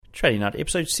Trading Nut,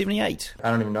 episode 78.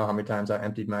 I don't even know how many times I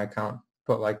emptied my account.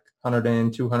 Put like 100 in,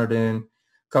 200 in, a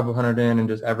couple hundred in, and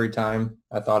just every time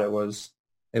I thought it was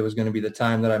going to be the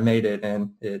time that I made it,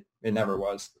 and it never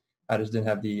was. I just didn't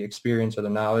have the experience or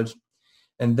the knowledge.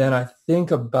 And then I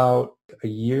think about a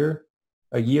year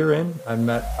in, I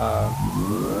met...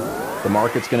 The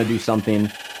market's going to do something.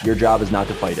 Your job is not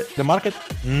to fight it. The market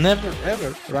never,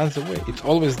 ever runs away. It's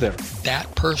always there. That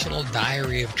personal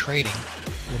diary of trading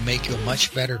will make you a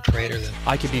much better trader than...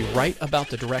 I could be right about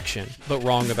the direction, but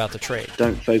wrong about the trade.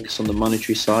 Don't focus on the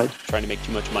monetary side. Trying to make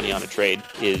too much money on a trade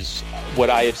is what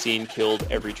I have seen killed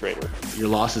every trader. Your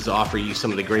losses offer you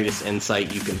some of the greatest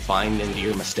insight you can find into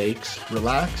your mistakes.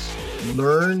 Relax,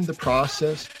 learn the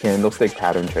process. Candlestick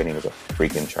pattern trading is a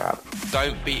freaking trap.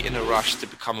 Don't be in a rush to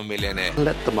become a millionaire.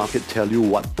 Let the market tell you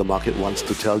what the market wants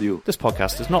to tell you. This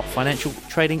podcast is not financial,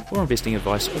 trading, or investing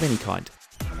advice of any kind.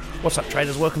 What's up,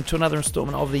 traders? Welcome to another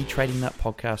installment of the Trading Nut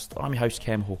podcast. I'm your host,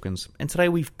 Cam Hawkins, and today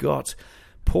we've got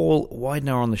Paul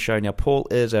Widener on the show. Now, Paul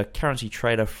is a currency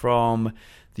trader from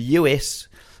the US.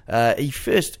 He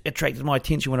first attracted my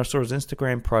attention when I saw his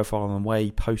Instagram profile and the way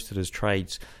he posted his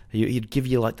trades. He'd give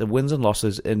you like the wins and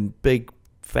losses in big,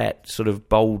 fat, sort of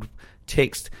bold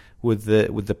text with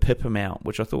the pip amount,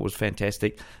 which I thought was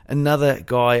fantastic. Another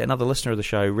listener of the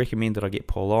show recommended I get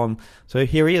Paul on. So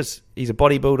here he is. He's a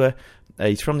bodybuilder.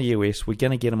 He's from the US. We're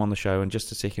going to get him on the show in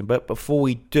just a second. But before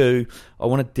we do, I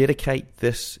want to dedicate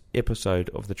this episode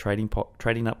of the Trading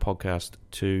Nut podcast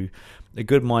to a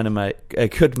good mate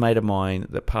of mine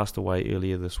that passed away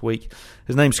earlier this week.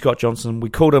 His name's Scott Johnson. We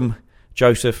called him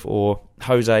Joseph or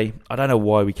Jose. I don't know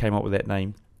why we came up with that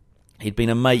name. He's been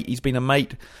a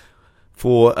mate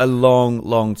for a long,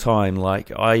 long time.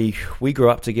 We grew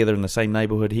up together in the same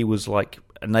neighborhood. He was like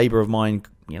a neighbor of mine,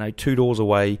 2 doors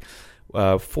away.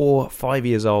 4-5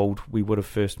 years old, we would have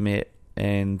first met,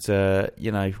 and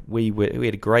we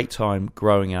had a great time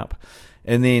growing up.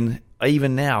 And then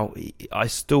even now, I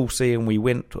still see him. We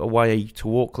went away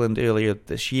to Auckland earlier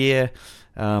this year.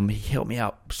 He helped me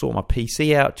out, sort my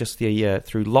PC out just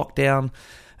through lockdown,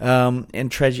 and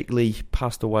tragically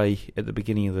passed away at the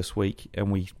beginning of this week,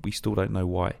 and we still don't know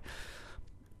why.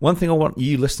 One thing I want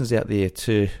you listeners out there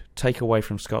to take away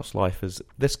from Scott's life is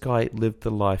this guy lived the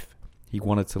life he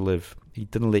wanted to live. He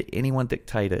didn't let anyone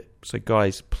dictate it. So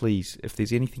guys, please, if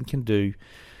there's anything you can do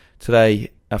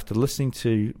today, after listening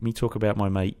to me talk about my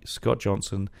mate, Scott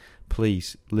Johnson,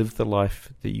 please live the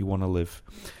life that you want to live.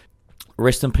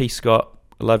 Rest in peace, Scott.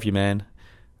 I love you, man.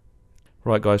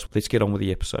 Right, guys, let's get on with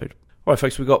the episode. All right,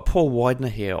 folks, we've got Paul Widener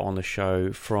here on the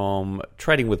show from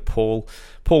Trading with Paul.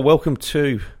 Paul, welcome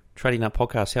to Trading Nut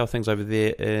Podcast. How are things over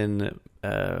there in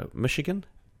Michigan?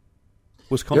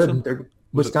 Wisconsin? Good.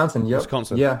 Wisconsin, yep.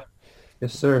 Wisconsin. Yeah.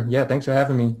 Yes, sir. Yeah, thanks for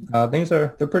having me.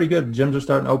 They're pretty good. Gyms are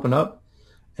starting to open up,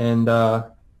 and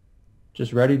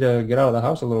just ready to get out of the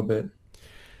house a little bit.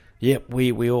 Yeah,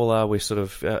 we all are. We're sort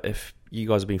of, if you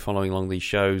guys have been following along these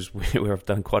shows, we've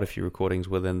done quite a few recordings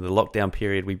within the lockdown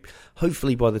period. We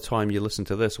hopefully by the time you listen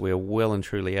to this, we're well and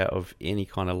truly out of any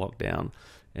kind of lockdown,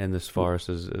 and this virus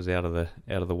is out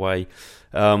of the way.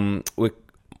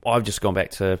 I've just gone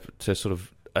back to sort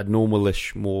of a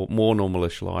normalish, more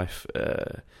normalish life.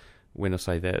 When I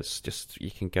say that, it's just you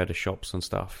can go to shops and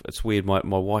stuff. It's weird. My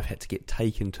wife had to get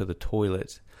taken to the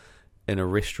toilet in a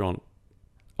restaurant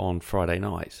on Friday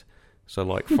night. So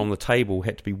like from the table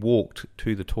had to be walked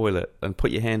to the toilet and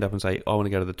put your hand up and say, I want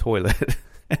to go to the toilet.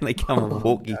 And they come and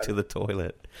walk you to the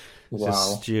toilet. It's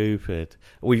just stupid.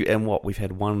 We've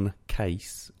had one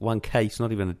case,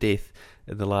 not even a death,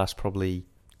 in the last probably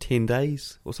 10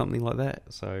 days or something like that.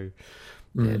 So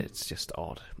yeah, it's just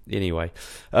odd. Anyway,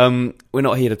 we're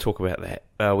not here to talk about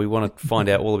that. We want to find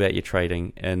out all about your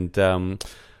trading. And do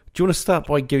you want to start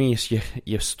by giving us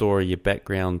your story, your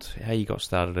background, how you got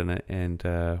started in it, and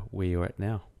where you're at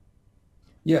now?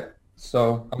 Yeah.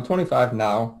 So I'm 25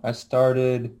 now. I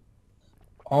started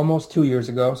almost 2 years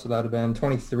ago, so that would have been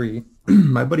 23.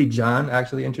 My buddy John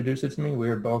actually introduced it to me. We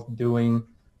were both doing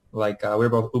we were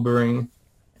both Ubering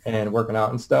and working out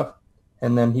and stuff.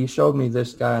 And then he showed me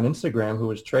this guy on Instagram who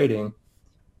was trading,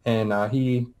 and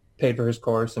he paid for his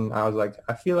course. And I was like,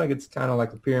 I feel like it's kind of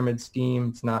like a pyramid scheme.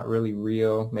 It's not really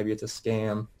real. Maybe it's a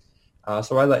scam.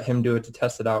 So I let him do it to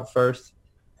test it out first.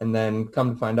 And then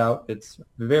come to find out, it's a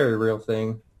very real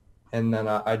thing. And then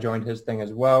I joined his thing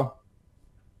as well.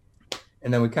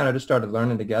 And then we kind of just started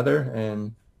learning together.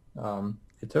 And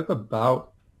it took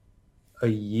about a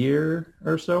year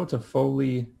or so to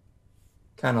fully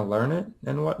kind of learn it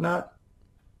and whatnot.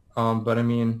 But I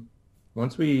mean,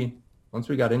 once we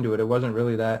got into it, it wasn't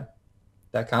really that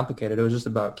complicated. It was just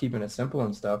about keeping it simple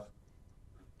and stuff.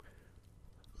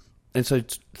 And so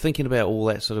thinking about all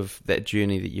that sort of that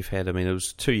journey that you've had, I mean, it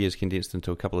was 2 years condensed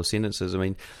into a couple of sentences. I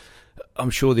mean, I'm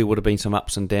sure there would have been some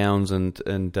ups and downs and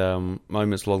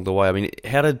moments along the way. I mean,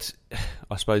 how did,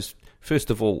 I suppose, first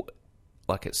of all,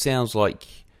 like it sounds like,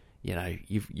 you know,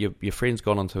 your friend's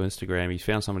gone onto Instagram, he's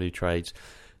found somebody who trades.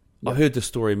 I've heard the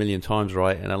story a million times,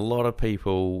 right? And a lot of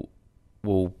people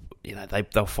will, you know,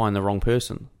 they'll find the wrong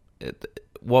person.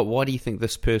 Why do you think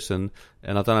this person,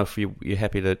 and I don't know if you're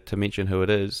happy to mention who it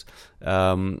is,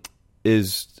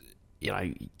 you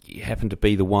know, you happen to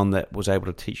be the one that was able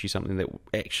to teach you something that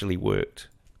actually worked?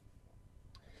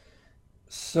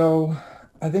 So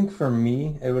I think for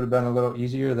me, it would have been a little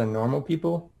easier than normal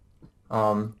people.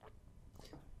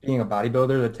 Being a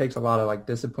bodybuilder, it takes a lot of like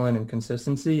discipline and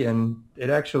consistency, and it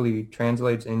actually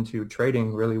translates into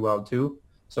trading really well too.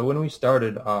 So when we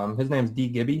started, his name's D.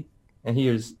 Gibby, and he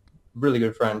is a really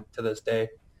good friend to this day.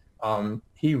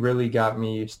 He really got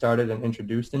me started and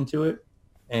introduced into it.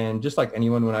 And just like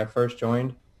anyone, when I first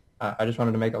joined, I just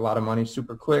wanted to make a lot of money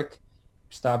super quick,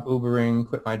 stop Ubering,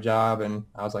 quit my job, and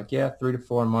I was like, yeah, 3 to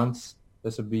 4 months,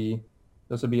 this would be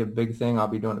a big thing. I'll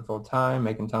be doing it full time,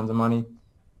 making tons of money.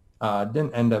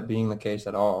 Didn't end up being the case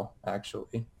at all,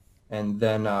 actually. And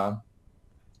then I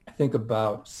think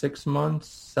about 6 months,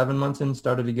 7 months in,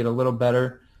 started to get a little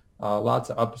better. Lots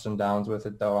of ups and downs with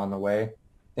it, though, on the way.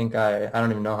 I think I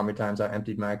don't even know how many times I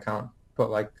emptied my account, put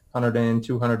like 100 in,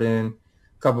 200 in,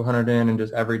 couple hundred in, and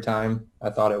just every time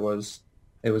I thought it was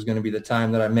going to be the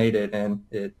time that I made it, and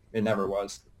it never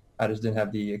was. I just didn't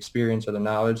have the experience or the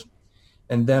knowledge.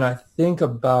 And then I think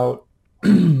about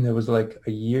it was like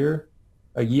a year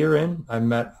in, I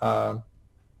met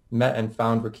and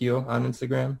found Rakil on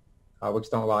Instagram, Wicks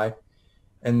Don't Lie.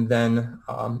 And then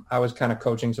I was kind of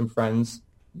coaching some friends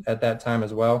at that time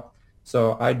as well.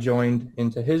 So I joined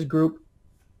into his group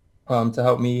to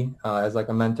help me as like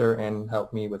a mentor and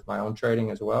help me with my own trading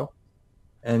as well.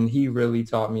 And he really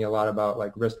taught me a lot about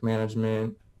like risk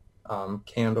management,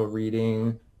 candle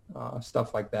reading,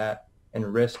 stuff like that,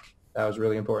 and risk. That was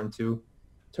really important too,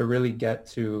 to really get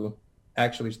to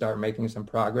actually start making some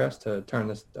progress to turn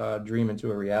this dream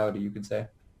into a reality, you could say.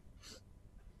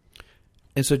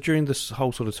 And so during this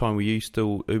whole sort of time, were you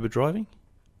still Uber driving?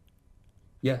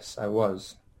 Yes, I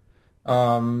was.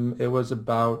 It was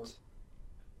about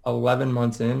 11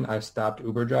 months in, I stopped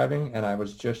Uber driving, and I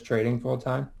was just trading full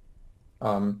time,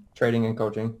 trading and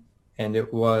coaching. And I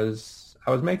was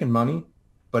making money,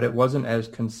 but it wasn't as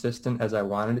consistent as I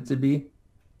wanted it to be.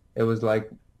 It was like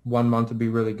 1 month would be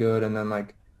really good, and then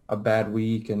like a bad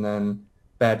week, and then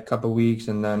bad couple weeks,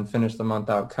 and then finish the month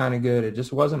out kind of good. It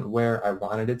just wasn't where I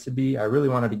wanted it to be. I really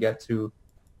wanted to get to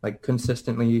like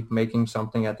consistently making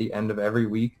something at the end of every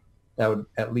week that would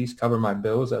at least cover my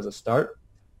bills as a start.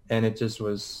 And it just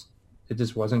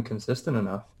wasn't consistent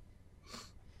enough.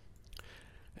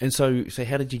 And so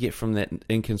how did you get from that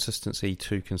inconsistency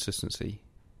to consistency?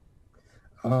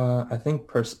 I think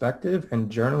perspective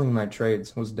and journaling my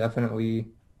trades was definitely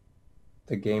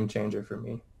the game changer for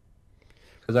me.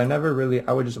 Because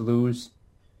I would just lose,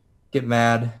 get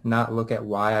mad, not look at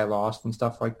why I lost and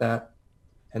stuff like that.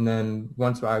 And then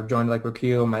once I joined like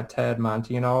Rakil, met Ted,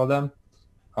 Monty, and all of them,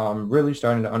 really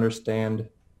starting to understand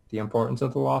the importance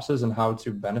of the losses and how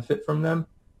to benefit from them.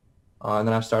 And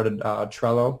then I started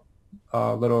Trello,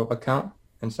 little account,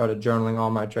 and started journaling all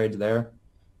my trades there.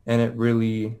 And it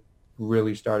really,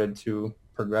 really started to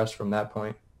progress from that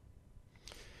point.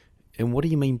 And what do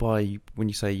you mean by when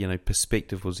you say, you know,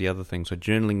 perspective was the other thing? So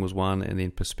journaling was one, and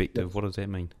then perspective, yes. What does that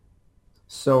mean?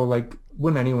 So like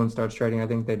when anyone starts trading, I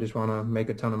think they just want to make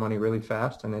a ton of money really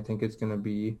fast. And I think it's going to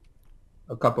be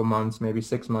a couple months, maybe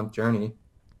 6 month journey.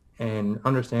 And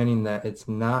understanding that it's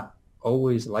not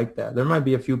always like that. There might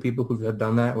be a few people who have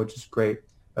done that, which is great.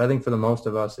 But I think for the most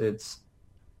of us, it's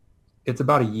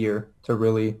about a year to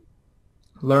really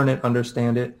learn it,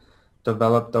 understand it,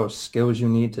 develop those skills you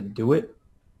need to do it,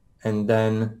 and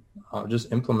then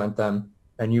just implement them.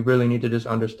 And you really need to just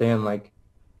understand, like,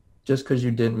 just because you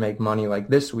didn't make money like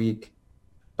this week,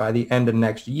 by the end of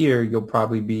next year, you'll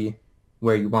probably be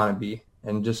where you want to be,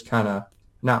 and just kind of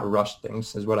not rush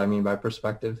things is what I mean by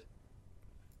perspective.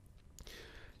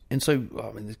 And so,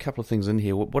 I mean, there's a couple of things in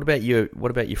here. What about your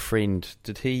friend?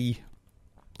 Did he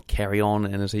carry on,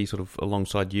 and is he sort of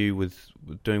alongside you with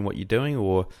doing what you're doing,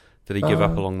 or did he give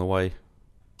up along the way?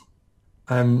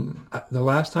 The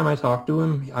last time I talked to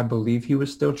him, I believe he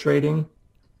was still trading,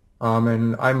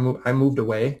 and I moved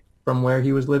away from where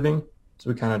he was living, so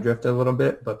we kind of drifted a little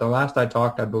bit. But the last I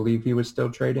talked, I believe he was still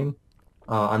trading.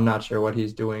 I'm not sure what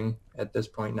he's doing at this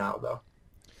point now, though.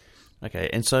 Okay,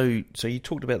 and so you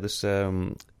talked about this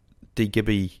D.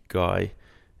 Gibby guy,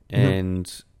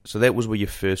 and so that was where you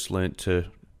first learnt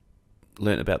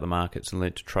about the markets and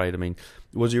learnt to trade. I mean,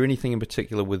 was there anything in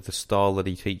particular with the style that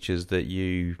he teaches that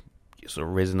you sort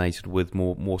of resonated with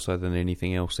more so than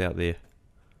anything else out there?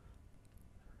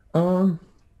 The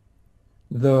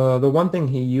one thing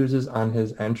he uses on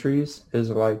his entries is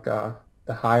like the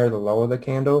higher the lower the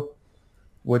candle,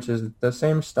 which is the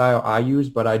same style I use,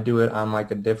 but I do it on like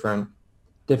a different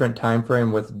time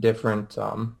frame with different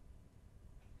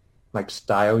like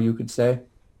style, you could say.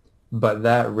 But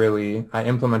that really, I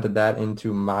implemented that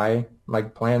into my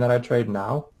like plan that I trade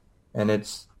now, and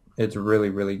it's really,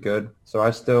 really good. So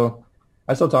I still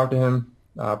talk to him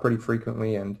pretty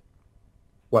frequently and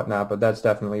whatnot, but that's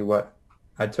definitely what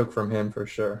I took from him for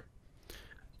sure.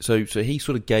 So he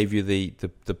sort of gave you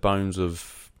the bones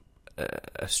of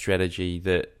a strategy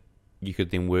that you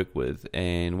could then work with,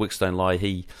 and Wicks Don't Lie,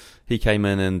 he came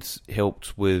in and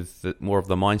helped with more of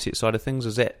the mindset side of things.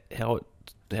 Is that how it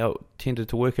tended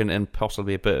to work, and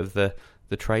possibly a bit of the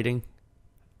trading?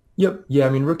 Yep. Yeah, I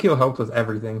mean, Rakeel helped with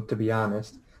everything, to be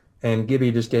honest. And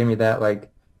Gibby just gave me that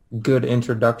like good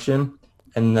introduction.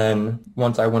 And then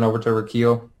once I went over to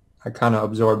Rakeel, I kind of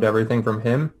absorbed everything from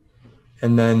him.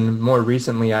 And then more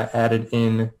recently, I added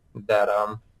in that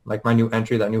like my new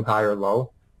entry, that new high or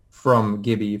low from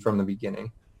Gibby from the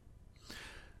beginning.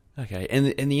 Okay,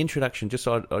 and the introduction, I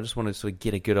just want to sort of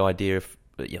get a good idea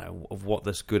of what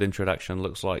this good introduction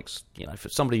looks like. For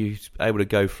somebody who's able to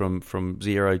go from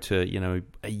zero to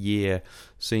a year,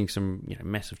 seeing some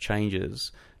massive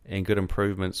changes and good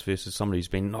improvements versus somebody who's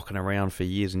been knocking around for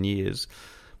years and years.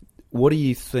 What do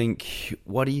you think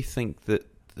that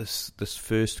this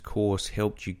first course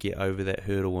helped you get over that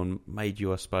hurdle and made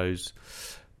you, I suppose,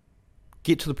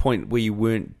 get to the point where you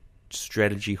weren't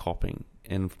strategy hopping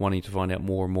and wanting to find out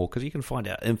more and more? Because you can find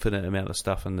out infinite amount of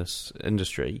stuff in this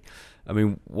industry. I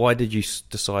mean, why did you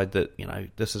decide that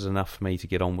this is enough for me to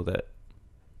get on with it?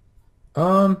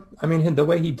 I mean, the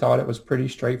way he taught it was pretty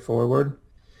straightforward.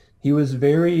 He was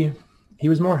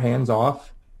more hands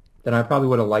off than I probably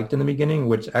would have liked in the beginning,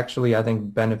 which actually I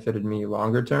think benefited me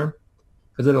longer term,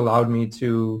 because it allowed me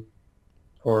to,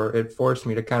 or it forced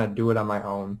me to kind of do it on my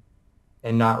own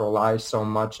and not rely so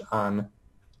much on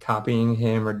copying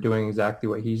him or doing exactly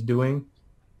what he's doing,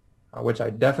 which I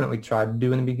definitely tried to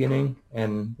do in the beginning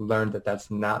and learned that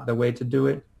that's not the way to do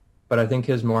it. But I think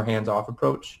his more hands-off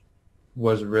approach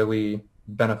was really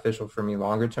beneficial for me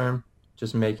longer term,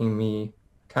 just making me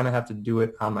kind of have to do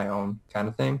it on my own kind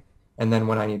of thing. And then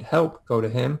when I need help, go to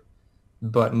him,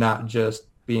 but not just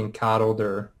being coddled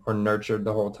or nurtured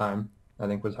the whole time, I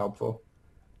think was helpful.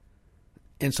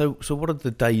 And so what did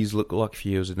the days look like for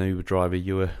you as an Uber driver?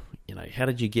 You were, how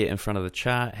did you get in front of the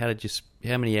chart? How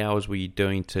many hours were you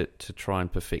doing to try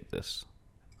and perfect this?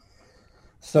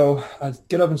 So I'd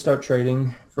get up and start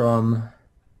trading from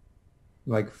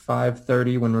like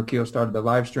 5:30 when Rakeel started the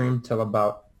live stream till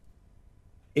about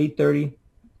 8:30,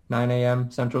 9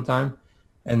 a.m. Central Time.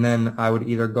 And then I would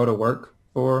either go to work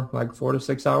for like 4 to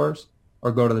 6 hours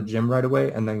or go to the gym right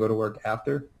away and then go to work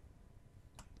after.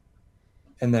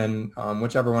 And then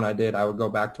whichever one I did, I would go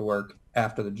back to work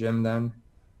after the gym then,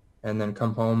 and then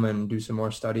come home and do some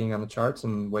more studying on the charts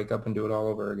and wake up and do it all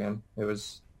over again. It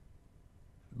was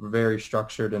very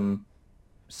structured and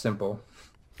simple.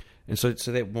 And so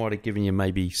that might have given you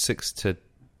maybe 6 to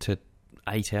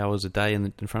 8 hours a day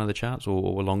in front of the charts,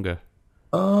 or longer?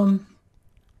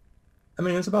 I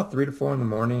mean, it's about 3 to 4 in the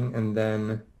morning, and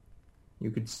then you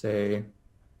could say a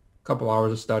couple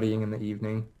hours of studying in the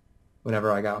evening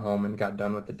whenever I got home and got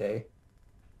done with the day.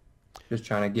 Just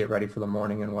trying to get ready for the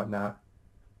morning and whatnot.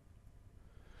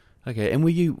 Okay, and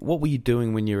what were you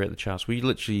doing when you were at the charts? Were you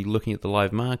literally looking at the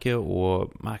live market or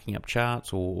marking up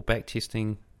charts or back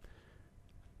testing?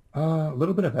 A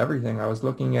little bit of everything. I was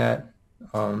looking at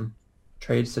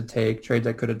trades to take, trades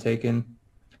I could have taken.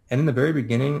 And in the very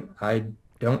beginning, I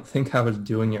don't think I was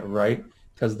doing it right,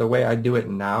 because the way I do it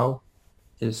now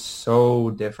is so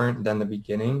different than the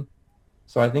beginning.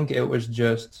 So I think it was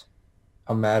just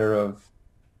a matter of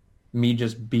me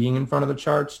just being in front of the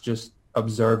charts, just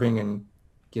observing and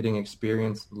getting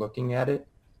experience looking at it,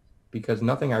 because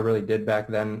nothing I really did back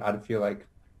then I'd feel like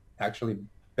actually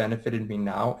benefited me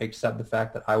now, except the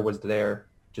fact that I was there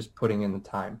just putting in the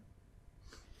time.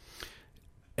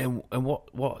 And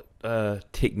what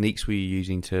techniques were you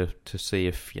using to see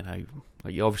if,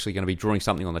 you're obviously going to be drawing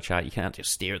something on the chart. You can't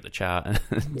just stare at the chart.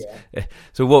 Yeah.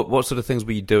 So what sort of things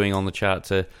were you doing on the chart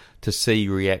to see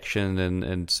reaction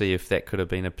and see if that could have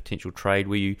been a potential trade?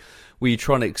 Were you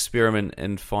trying to experiment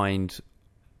and find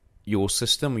your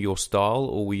system, your style,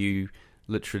 or were you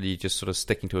literally just sort of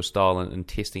sticking to a style and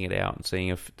testing it out and seeing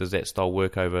if does that style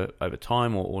work over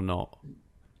time or not?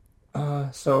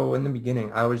 So in the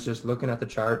beginning, I was just looking at the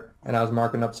chart and I was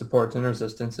marking up supports and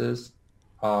resistances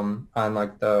on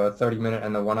like the 30-minute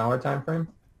and the 1 hour time frame,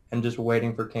 and just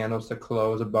waiting for candles to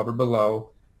close above or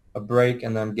below a break,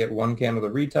 and then get one candle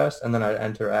to retest, and then I'd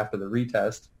enter after the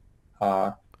retest.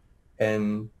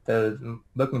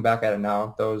 Looking back at it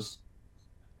now, it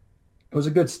was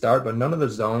a good start, but none of the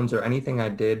zones or anything I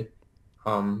did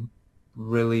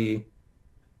really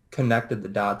connected the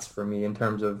dots for me in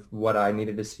terms of what I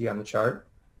needed to see on the chart,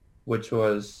 which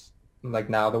was like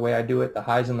now the way I do it, the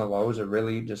highs and the lows are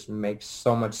really just makes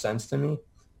so much sense to me.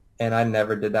 And I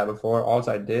never did that before. All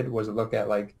I did was look at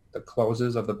like the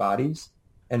closes of the bodies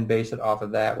and base it off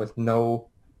of that with no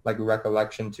like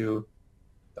recollection to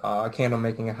a candle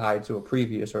making a high to a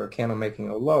previous or a candle making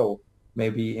a low,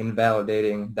 maybe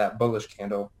invalidating that bullish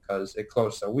candle because it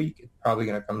closed so weak, it's probably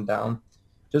going to come down.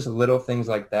 Just little things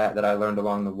like that I learned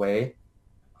along the way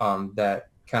that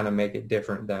kind of make it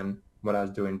different than what I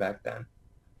was doing back then.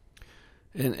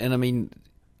 And I mean,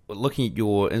 looking at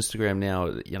your Instagram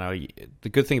now, you know, the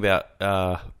good thing about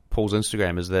Paul's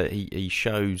Instagram is that he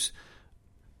shows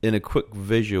in a quick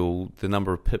visual the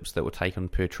number of pips that were taken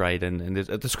per trade, and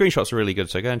the screenshots are really good,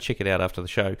 so go and check it out after the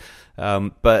show.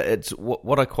 But it's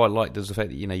what I quite liked is the fact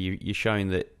that, you know, you're showing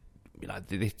that, you know,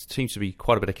 there seems to be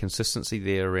quite a bit of consistency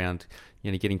there around,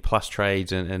 you know, getting plus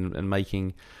trades and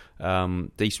making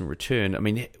decent return. I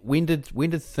mean, when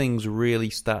did things really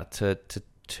start to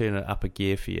turn it up a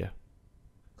gear for you?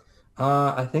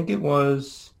 I think it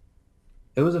was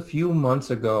a few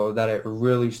months ago that it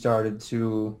really started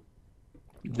to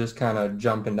just kind of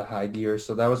jump into high gear.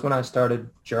 So that was when I started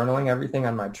journaling everything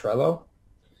on my Trello.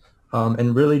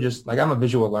 And really just like, I'm a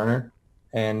visual learner,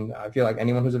 and I feel like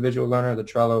anyone who's a visual learner, the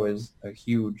Trello is a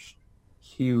huge,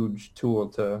 huge tool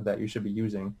that you should be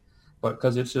using. But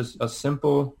because it's just a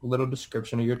simple little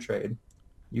description of your trade,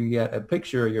 you get a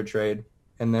picture of your trade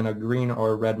and then a green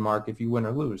or a red mark if you win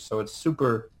or lose. So it's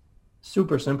super,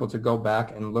 super simple to go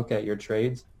back and look at your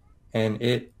trades. And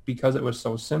because it was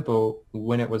so simple,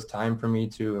 when it was time for me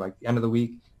to, like, the end of the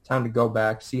week, time to go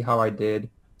back, see how I did,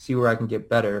 see where I can get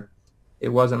better, it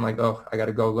wasn't like, oh, I got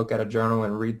to go look at a journal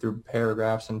and read through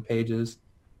paragraphs and pages.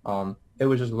 It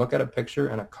was just look at a picture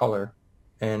and a color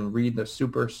and read the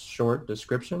super short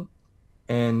description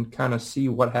and kind of see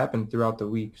what happened throughout the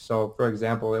week. So, for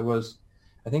example,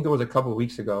 I think it was a couple of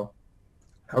weeks ago,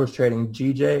 I was trading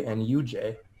GJ and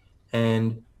UJ,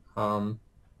 and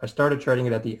I started trading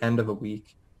it at the end of a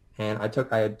week, and I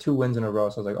had 2 wins in a row.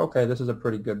 So I was like, okay, this is a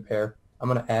pretty good pair. I'm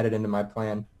going to add it into my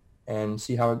plan and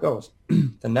see how it goes.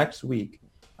 The next week,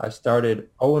 I started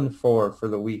 0-4 for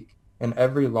the week, and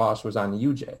every loss was on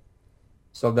UJ.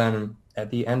 So then at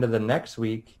the end of the next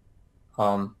week,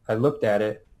 I looked at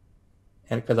it,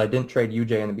 and because I didn't trade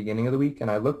UJ in the beginning of the week, and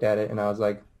I looked at it, and I was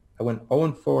like, I went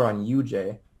 0-4 on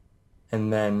UJ,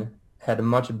 and then had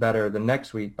much better the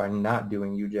next week by not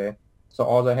doing UJ. So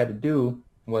all I had to do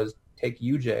was take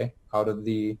UJ out of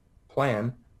the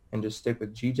plan and just stick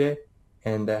with GJ,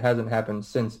 and that hasn't happened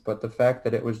since. But the fact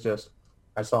that it was just,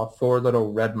 I saw 4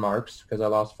 little red marks because I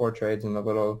lost 4 trades in the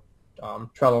little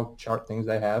Trello chart things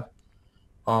they have.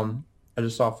 I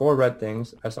just saw 4 red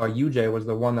things. I saw UJ was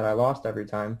the one that I lost every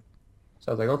time.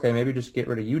 So I was like, okay, maybe just get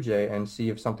rid of UJ and see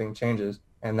if something changes.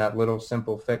 And that little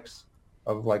simple fix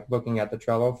of like looking at the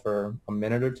Trello for a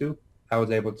minute or 2, I was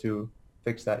able to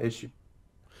fix that issue.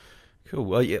 Cool.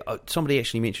 Well, yeah, somebody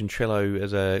actually mentioned Trello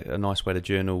as a nice way to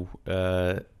journal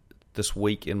this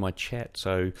week in my chat,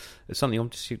 so it's something I'm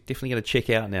just definitely going to check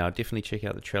out now. Definitely check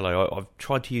out the Trello. I've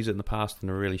tried to use it in the past and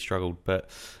I really struggled, but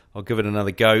I'll give it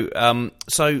another go.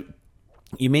 So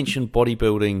you mentioned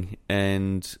bodybuilding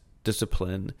and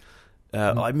discipline.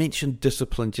 I mentioned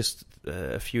discipline just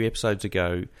a few episodes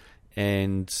ago,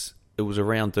 and it was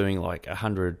around doing like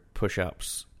 100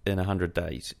 push-ups in 100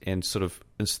 days and sort of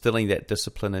instilling that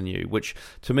discipline in you, which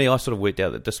to me, I sort of worked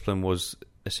out that discipline was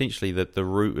essentially the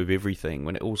root of everything.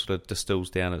 When it all sort of distills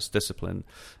down, it's discipline.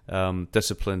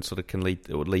 Discipline sort of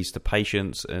leads to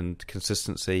patience and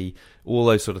consistency, all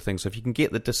those sort of things. So if you can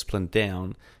get the discipline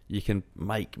down, you can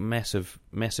make massive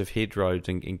headroads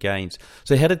and gains.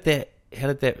 So how did that,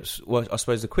 well, I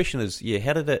suppose the question is,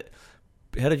 how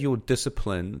did your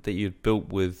discipline that you'd built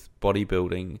with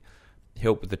bodybuilding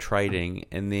help with the trading,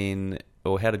 and then,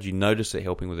 or how did you notice it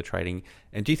helping with the trading?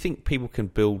 And do you think people can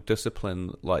build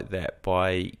discipline like that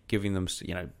by giving them,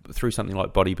 through something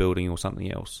like bodybuilding or something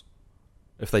else,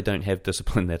 if they don't have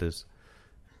discipline, that is?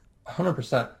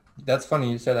 100%. That's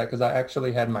funny you say that, because I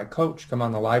actually had my coach come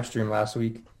on the live stream last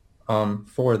week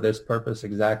for this purpose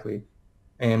exactly.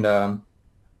 And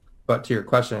but to your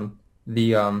question,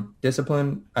 the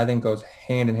discipline, I think, goes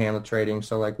hand in hand with trading.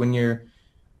 So like when you're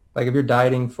like if you're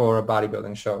dieting for a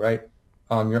bodybuilding show, right?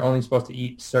 You're only supposed to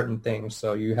eat certain things,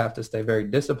 so you have to stay very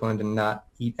disciplined and not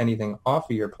eat anything off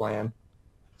of your plan.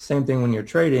 Same thing when you're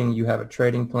trading. You have a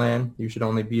trading plan. You should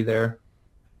only be there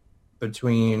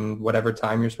between whatever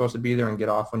time you're supposed to be there and get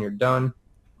off when you're done.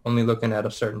 Only looking at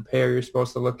a certain pair you're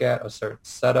supposed to look at, a certain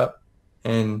setup.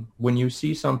 And when you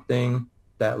see something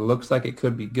that looks like it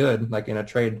could be good, like in a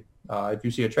trade, if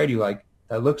you see a trade you like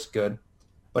that looks good,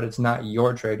 but it's not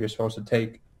your trade you're supposed to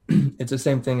take, it's the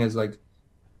same thing as like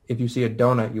if you see a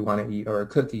donut you want to eat or a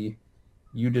cookie,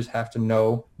 you just have to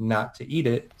know not to eat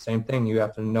it. Same thing, you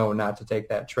have to know not to take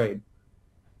that trade.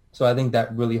 So I think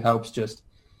that really helps just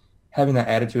having that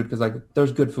attitude, because like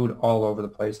there's good food all over the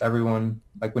place. Everyone,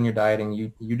 like when you're dieting,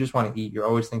 you just want to eat. You're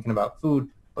always thinking about food,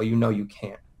 but you know you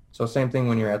can't. So same thing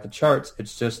when you're at the charts.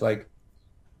 It's just like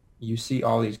you see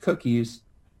all these cookies,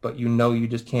 but you know you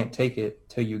just can't take it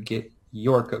till you get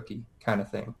your cookie kind of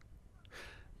thing.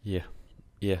 Yeah,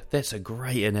 that's a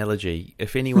great analogy.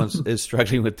 If anyone is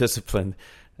struggling with discipline,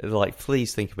 like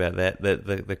please think about that.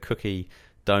 The cookie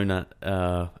donut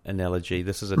analogy.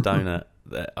 This is a donut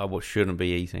that I shouldn't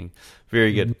be eating.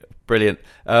 Very good, brilliant.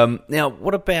 Now,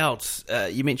 what about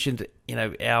you mentioned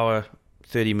hour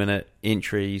 30-minute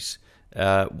entries?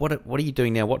 What are you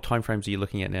doing now? What time frames are you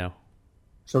looking at now?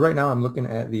 So right now I'm looking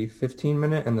at the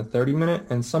 15-minute and the 30-minute,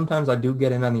 and sometimes I do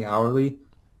get in on the hourly,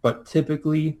 but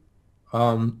typically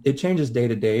it changes day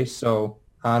to day. So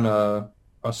on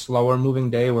a slower moving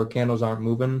day where candles aren't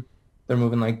moving, they're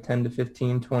moving like 10 to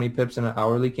 15, 20 pips in an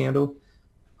hourly candle.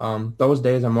 Those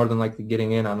days I'm more than likely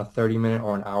getting in on a 30-minute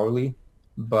or an hourly.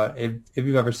 But if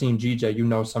you've ever seen GJ, you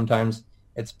know sometimes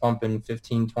it's pumping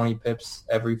 15, 20 pips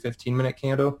every 15-minute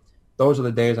candle. Those are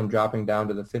the days I'm dropping down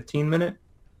to the 15-minute.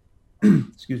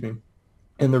 Excuse me.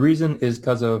 And the reason is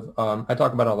because of, I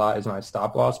talk about a lot, is my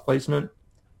stop loss placement.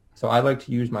 So I like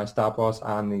to use my stop loss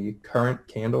on the current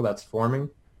candle that's forming.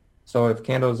 So if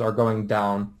candles are going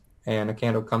down and a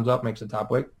candle comes up, makes a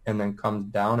top wick, and then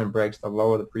comes down and breaks the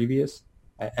low of the previous,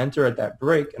 I enter at that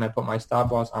break and I put my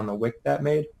stop loss on the wick that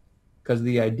made, because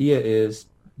the idea is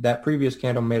that previous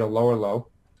candle made a lower low.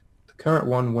 The current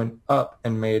one went up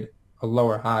and made a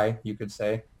lower high, you could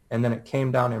say, and then it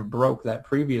came down and broke that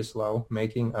previous low,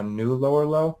 making a new lower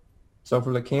low. So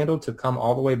for the candle to come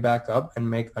all the way back up and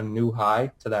make a new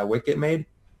high to that wick it made,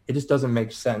 it just doesn't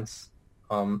make sense.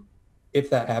 If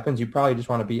that happens, you probably just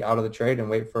want to be out of the trade and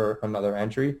wait for another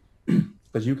entry,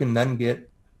 because you can then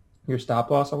get your stop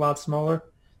loss a lot smaller,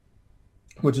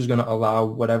 which is going to allow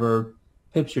whatever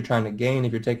pips you're trying to gain.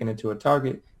 If you're taking it to a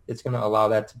target, it's going to allow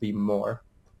that to be more.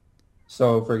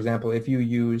 So for example, if you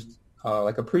used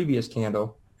like a previous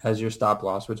candle as your stop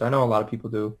loss, which I know a lot of people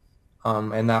do,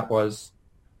 and that was,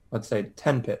 let's say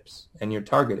 10 pips, and your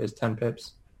target is 10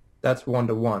 pips, that's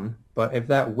 1-to-1. But if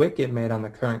that wick it made on the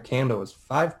current candle is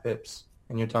 5 pips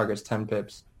and your target's 10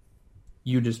 pips,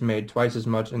 you just made twice as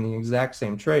much in the exact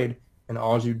same trade, and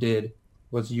all you did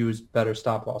was use better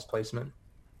stop loss placement.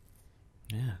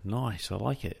 Yeah, nice. I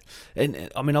like it.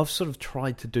 And I mean, I've sort of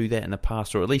tried to do that in the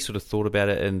past, or at least sort of thought about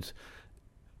it, and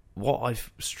what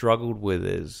I've struggled with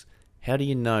is, how do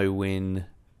you know when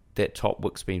that top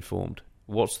wick's been formed?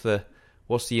 What's the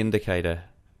indicator?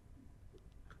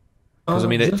 Because I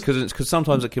mean, because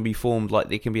sometimes it can be formed, like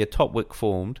there can be a top wick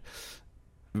formed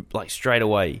like straight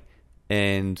away,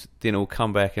 and then it'll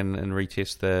come back and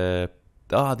retest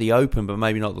the open, but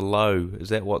maybe not the low. Is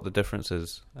that what the difference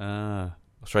is?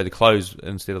 Sorry, the close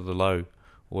instead of the low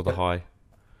or the high.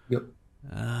 Yep.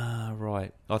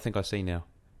 Right. I think I see now.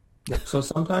 Yep. So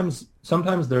sometimes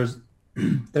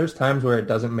there's times where it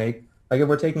doesn't make, like if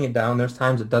we're taking it down, there's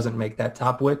times it doesn't make that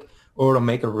top wick, or it'll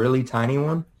make a really tiny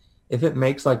one. If it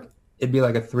makes it'd be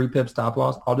like a 3-pip stop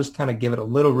loss, I'll just kind of give it a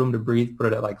little room to breathe, put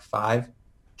it at like 5,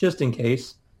 just in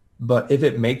case. But if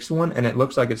it makes one and it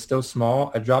looks like it's still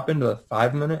small, I drop into the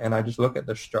 5-minute and I just look at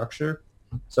the structure.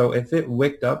 So if it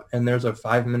wicked up and there's a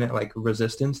 5-minute like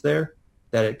resistance there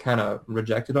that it kind of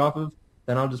rejected off of,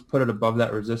 then I'll just put it above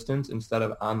that resistance instead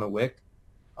of on the wick,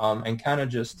 and kind of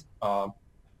just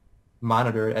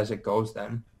monitor it as it goes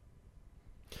then.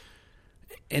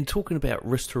 And talking about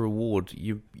risk to reward,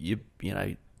 you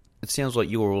know, it sounds like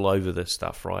you're all over this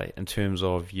stuff, right? In terms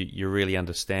of you really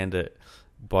understand it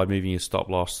by moving your stop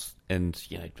loss and,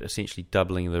 you know, essentially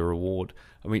doubling the reward.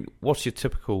 I mean, what's your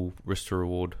typical risk to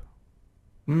reward?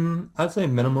 I'd say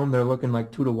minimum they're looking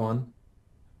like 2-to-1.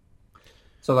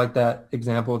 So like that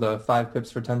example, the 5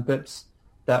 pips for 10 pips,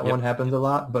 that one happens a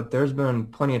lot. But there's been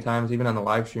plenty of times, even on the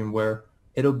live stream, where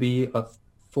it'll be a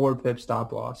 4-pip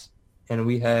stop loss and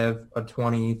we have a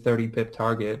 20, 30 pip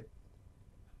target.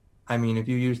 I mean, if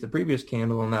you use the previous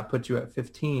candle and that puts you at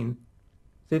 15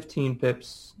 15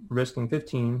 pips, risking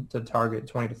 15 to target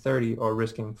 20 to 30, or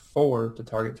risking 4 to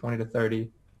target 20 to 30,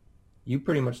 you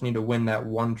pretty much need to win that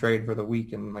one trade for the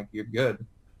week, and like you're good,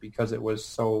 because it was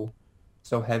so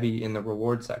heavy in the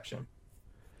reward section.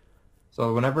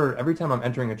 So every time I'm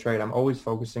entering a trade, I'm always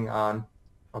focusing on,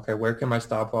 okay, where can my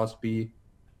stop loss be?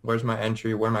 Where's my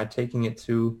entry? Where am I taking it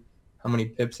to? How many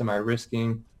pips am I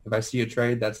risking? If I see a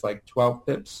trade that's like 12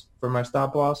 pips for my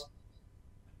stop loss,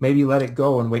 maybe let it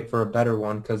go and wait for a better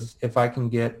one, because if I can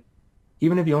get,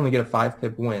 even if you only get a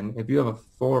 5-pip win, if you have a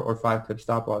 4 or 5-pip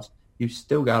stop loss, you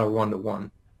still got a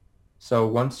 1-to-1. So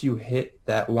once you hit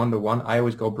that 1-to-1, I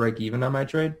always go break even on my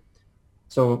trade.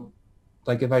 So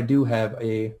like if I do have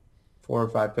a 4 or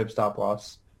 5 pip stop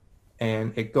loss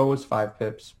and it goes 5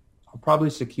 pips, I'll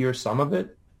probably secure some of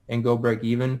it and go break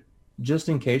even, just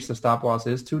in case the stop loss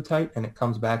is too tight and it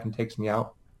comes back and takes me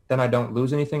out. Then I don't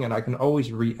lose anything, and I can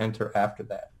always re-enter after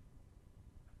that.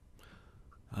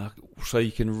 So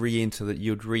you can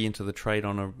you'd re-enter the trade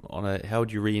on a. How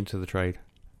would you re-enter the trade?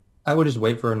 I would just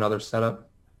wait for another setup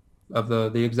of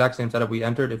the exact same setup we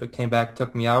entered. If it came back,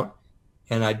 took me out,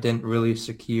 and I didn't really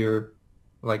secure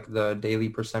like the daily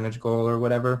percentage goal or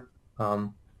whatever,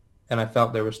 and I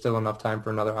felt there was still enough time for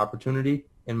another opportunity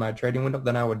in my trading window,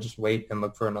 then I would just wait and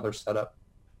look for another setup.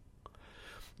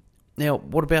 Now,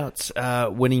 what about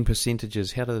winning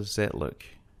percentages? How does that look?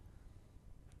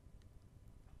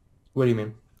 What do you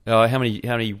mean? How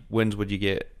many wins would you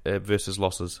get versus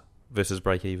losses versus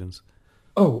break evens?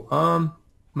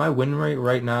 My win rate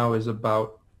right now is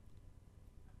about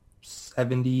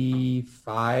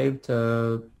 75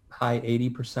 to high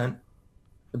 80%.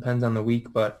 Depends on the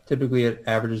week, but typically it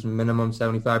averages minimum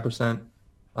 75%.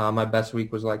 My best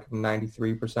week was like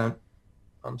 93%.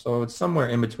 So it's somewhere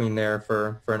in between there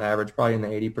for an average, probably in the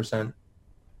 80% if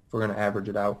we're going to average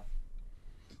it out.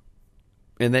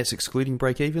 And that's excluding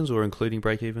break-evens or including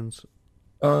break-evens?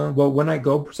 Well, when I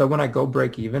go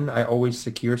break-even, I always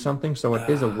secure something, so it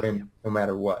is a win no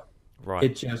matter what. Right.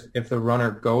 It's just, if the runner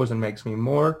goes and makes me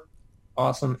more,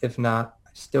 awesome. If not,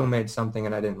 I still made something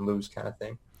and I didn't lose, kind of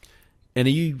thing. And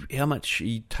how much are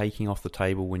you taking off the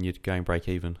table when you're going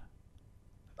break-even?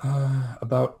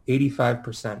 About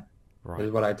 85%. Right.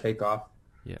 Is what I take off.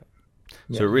 Yeah.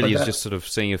 So it really is just sort of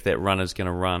seeing if that runner's going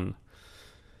to run.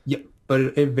 Yeah, but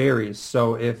it varies.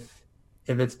 So if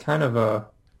it's kind of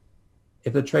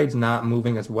if the trade's not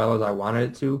moving as well as I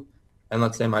wanted it to, and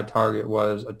let's say my target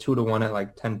was a 2-to-1 at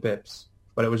like 10 pips,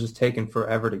 but it was just taking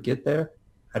forever to get there,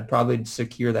 I'd probably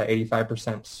secure that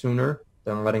 85% sooner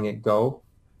than letting it go,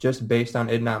 just based on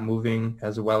it not moving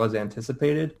as well as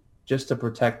anticipated, just to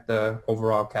protect the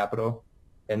overall capital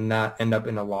and not end up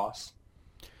in a loss.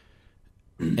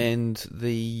 And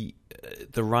the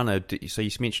runner, so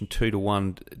you mentioned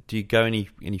 2-to-1. Do you go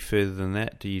any further than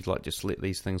that? Do you like just let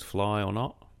these things fly or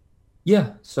not?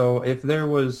 Yeah. So if there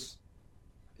was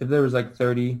like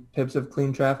 30 pips of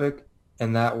clean traffic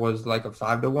and that was like a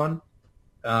 5-to-1,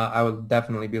 I would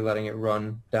definitely be letting it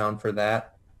run down for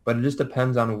that. But it just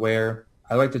depends on where.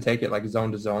 I like to take it like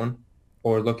zone to zone,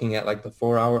 or looking at like the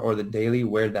 4-hour or the daily,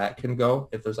 where that can go.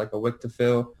 If there's like a wick to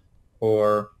fill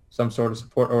or some sort of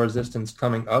support or resistance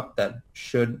coming up that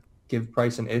should give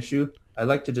price an issue, I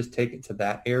like to just take it to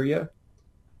that area.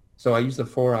 So I use the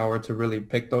 4-hour to really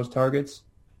pick those targets,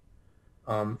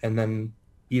 and then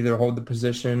either hold the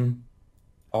position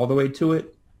all the way to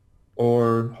it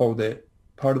or hold it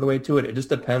part of the way to it. It just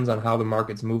depends on how the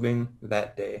market's moving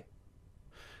that day.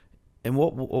 And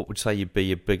what would say you'd be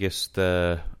your biggest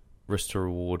risk to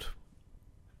reward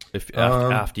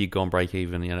after you've gone break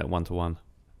even, at 1-to-1?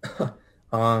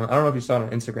 I don't know if you saw it on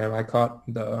Instagram. I caught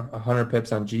the 100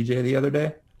 pips on GJ the other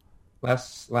day,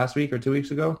 last week or 2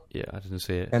 weeks ago. Yeah, I didn't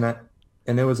see it.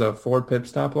 And it was a 4-pip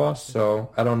stop loss.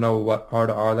 So I don't know what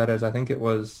R that is. I think it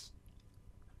was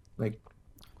like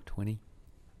 20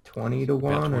 to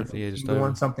 1 or 20 to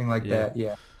 1, something like that.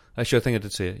 Yeah. Actually, I think I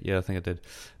did see it. Yeah, I think I did.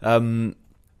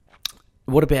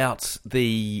 What about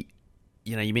you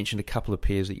mentioned a couple of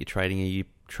pairs that you're trading. Are you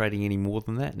trading any more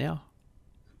than that now?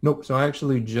 Nope. So I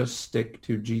actually just stick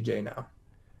to GJ now.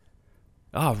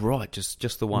 Oh, right.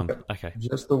 Just the one. Okay.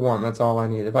 Just the one. That's all I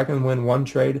need. If I can win one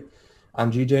trade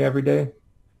on GJ every day,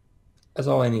 that's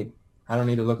all I need. I don't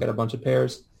need to look at a bunch of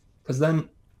pairs, because then,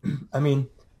 I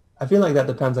feel like that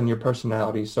depends on your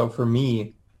personality. So for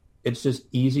me, it's just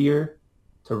easier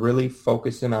to really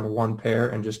focus in on one pair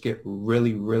and just get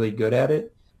really, really good at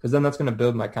it, because then that's going to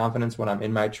build my confidence when I'm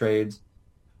in my trades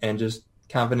and just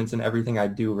confidence in everything I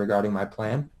do regarding my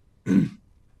plan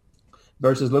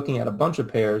versus looking at a bunch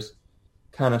of pairs,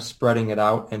 kind of spreading it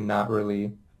out and not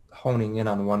really honing in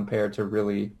on one pair to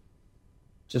really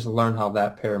just learn how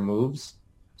that pair moves.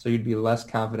 So you'd be less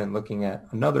confident looking at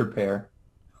another pair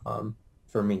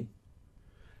for me.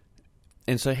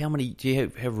 And so do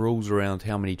you have rules around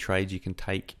how many trades you can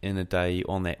take in a day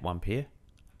on that one pair?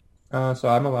 So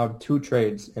I'm allowed 2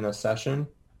 trades in a session.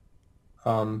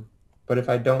 But if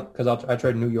I don't, because I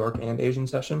trade New York and Asian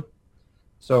session.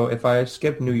 So if I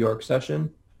skip New York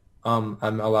session, I'm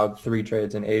allowed 3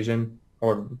 trades in Asian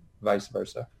or vice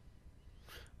versa.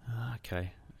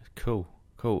 Okay, cool.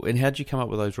 And how'd you come up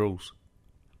with those rules?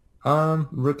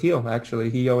 Rakil,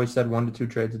 actually. He always said 1 to 2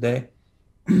 trades a day.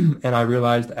 And I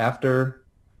realized after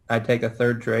I take a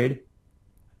 3rd trade,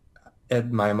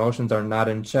 and my emotions are not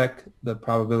in check, the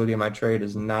probability of my trade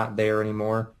is not there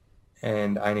anymore,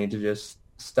 and I need to just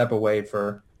step away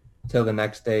till the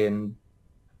next day and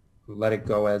let it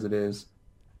go as it is.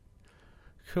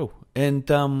 Cool. And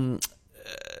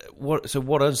what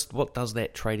does that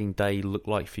trading day look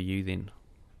like for you then?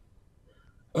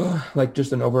 Like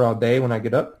just an overall day when I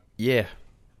get up? Yeah.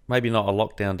 Maybe not a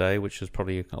lockdown day, which is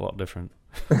probably a lot different.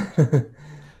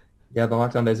 Yeah, the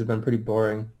lockdown days have been pretty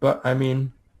boring. But, I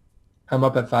mean, I'm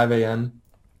up at 5 a.m.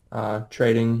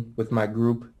 Trading with my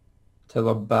group till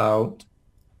about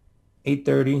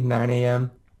 8:30, 9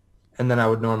 a.m. And then I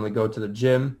would normally go to the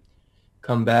gym,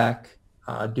 come back,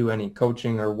 do any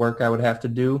coaching or work I would have to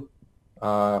do,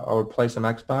 or play some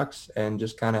Xbox and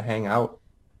just kind of hang out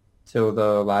till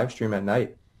the live stream at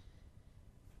night.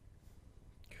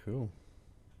 Cool.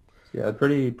 Yeah,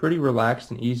 pretty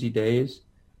relaxed and easy days.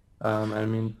 I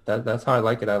mean, that's how I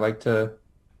like it. I like to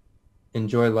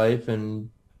enjoy life and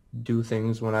do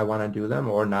things when I want to do them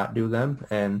or not do them.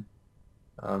 And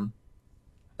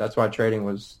that's why trading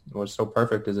was so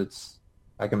perfect, is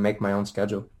I can make my own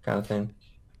schedule kind of thing.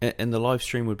 And the live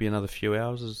stream would be another few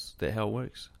hours? Is that how it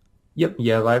works? Yep.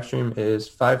 Yeah, live stream is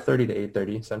 5:30 to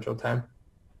 8:30 Central Time.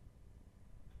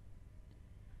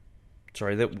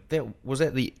 Sorry,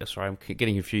 sorry, I'm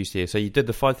getting confused here. So you did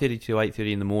the 5:30 to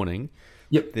 8:30 in the morning.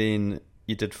 Yep. Then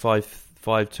you did 5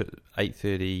 to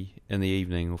 8:30 in the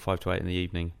evening, or 5 to 8 in the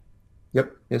evening.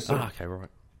 Yep. Yes, sir. Okay, right.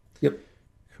 Yep.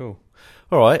 Cool.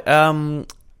 All right.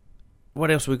 What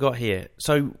else we got here?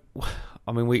 So,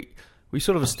 I mean, we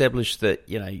sort of established that,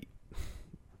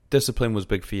 discipline was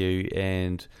big for you,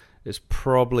 and it's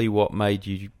probably what made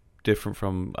you different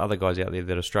from other guys out there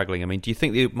that are struggling. I mean, do you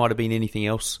think there might have been anything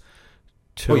else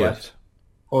to it?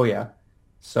 Oh, yeah.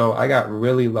 So I got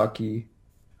really lucky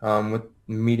with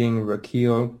meeting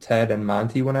Rakil, Ted, and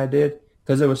Monty when I did,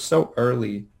 because it was so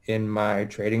early in my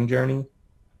trading journey,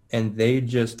 and they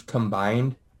just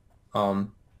combined,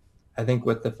 I think,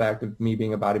 with the fact of me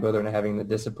being a bodybuilder and having the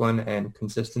discipline and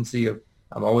consistency of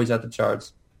I'm always at the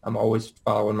charts, I'm always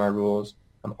following my rules,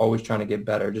 I'm always trying to get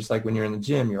better. Just like when you're in the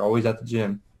gym, you're always at the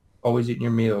gym, always eating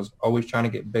your meals, always trying to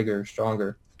get bigger,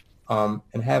 stronger.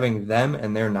 And having them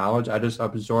and their knowledge, I just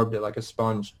absorbed it like a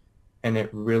sponge. And it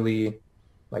really,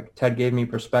 like, Ted gave me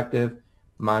perspective.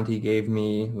 Monty gave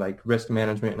me, like, risk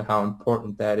management and how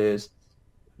important that is.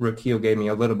 Rakil gave me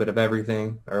a little bit of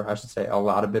everything, or I should say a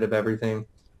lot of bit of everything.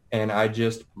 And I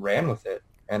just ran with it.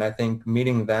 And I think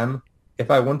meeting them, if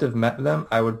I wouldn't have met them,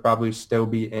 I would probably still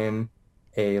be in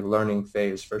a learning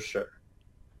phase for sure.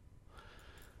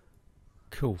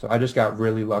 Cool. So I just got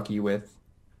really lucky with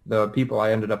the people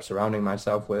I ended up surrounding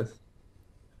myself with.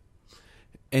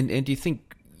 And do you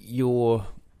think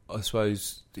I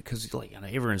suppose, because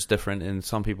everyone's different, and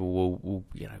some people will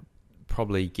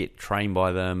probably get trained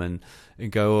by them and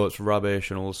go, oh, it's rubbish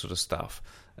and all this sort of stuff.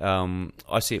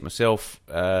 I see it myself.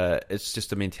 It's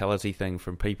just a mentality thing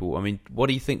from people. I mean, what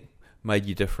do you think made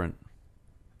you different?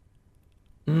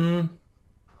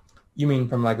 You mean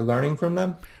from learning from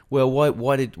them? Well, why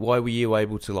were you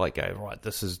able to go, right,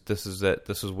 this is it,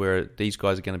 this is where these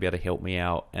guys are going to be able to help me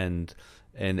out and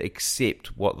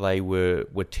accept what they were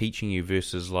teaching you,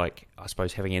 versus I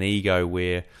suppose having an ego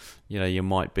where you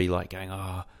might be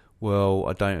going, well,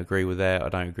 I don't agree with that, I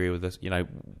don't agree with this.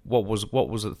 What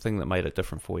was the thing that made it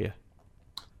different for you?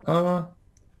 Well,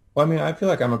 I mean, I feel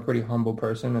like I'm a pretty humble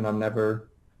person, and I'm never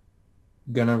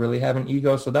gonna really have an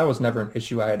ego, so that was never an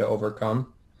issue I had to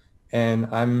overcome. And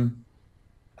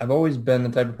I've always been the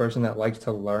type of person that likes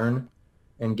to learn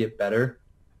and get better.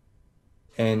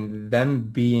 And them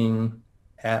being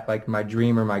at my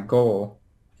dream or my goal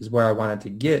is where I wanted to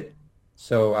get.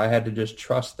 So I had to just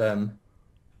trust them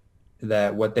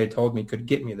that what they told me could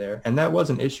get me there. And that was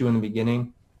an issue in the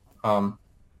beginning.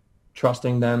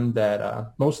 Trusting them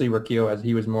that mostly Rakil, as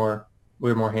we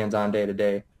were more hands-on day to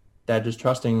day, that just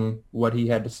trusting what he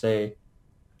had to say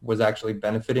was actually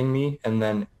benefiting me, and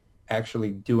then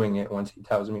actually doing it once he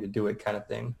tells me to do it, kind of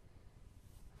thing.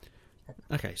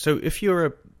 Okay, so if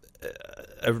you're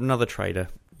another trader,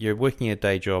 you're working a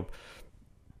day job,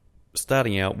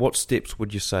 starting out, what steps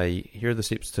would you say, here are the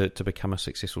steps to become a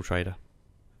successful trader?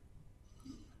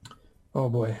 Oh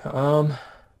boy.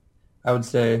 I would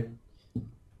say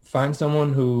find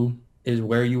someone who is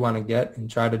where you want to get and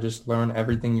try to just learn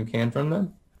everything you can from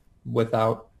them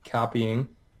without copying.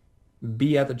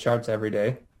 Be at the charts every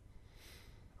day.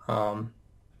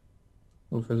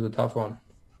 This is a tough one.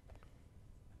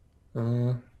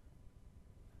 And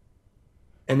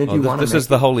if you want to, this is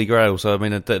the holy grail. So I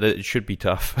mean, it should be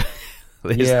tough.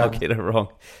 Let's not get it wrong.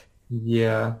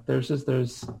 Yeah, there's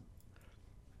just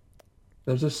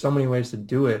so many ways to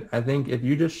do it. I think if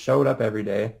you just showed up every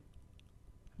day,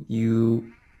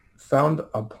 you found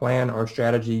a plan or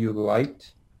strategy you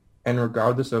liked, and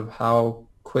regardless of how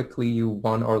quickly you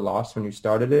won or lost when you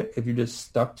started it, if you just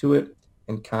stuck to it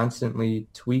and constantly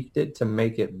tweaked it to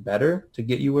make it better to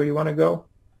get you where you want to go,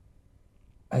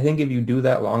 I think if you do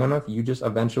that long enough, you just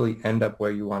eventually end up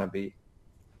where you want to be.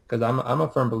 Because I'm a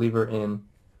firm believer in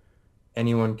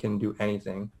anyone can do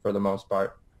anything for the most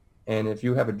part. And if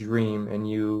you have a dream and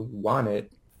you want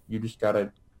it, you just got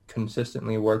to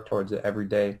consistently work towards it every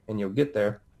day and you'll get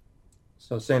there.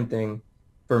 So same thing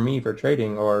for me for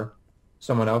trading, or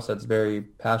someone else that's very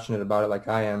passionate about it like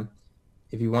I am.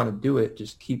 If you want to do it,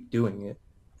 just keep doing it.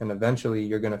 And eventually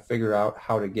you're going to figure out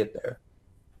how to get there.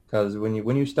 Because when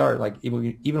you start, like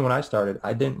even when I started,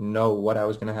 I didn't know what I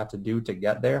was going to have to do to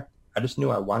get there. I just knew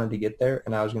I wanted to get there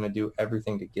and I was going to do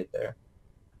everything to get there.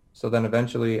 So then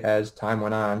eventually as time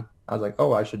went on, I was like,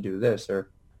 oh, I should do this,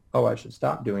 or, oh, I should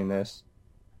stop doing this.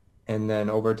 And then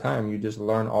over time, you just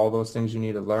learn all those things you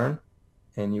need to learn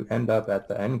and you end up at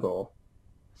the end goal.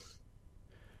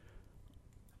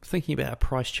 Thinking about a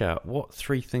price chart, what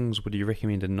 3 things would you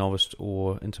recommend a novice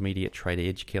or intermediate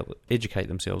trader educate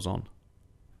themselves on?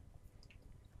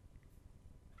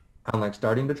 On like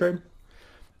starting to trade?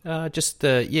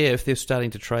 If they're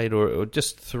starting to trade, or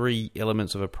just 3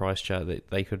 elements of a price chart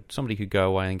that somebody could go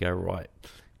away and go, right,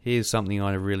 here's something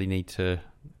I really need to,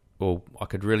 or I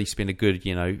could really spend a good,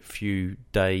 few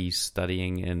days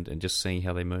studying and just seeing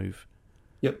how they move.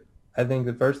 Yep. I think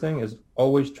the first thing is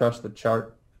always trust the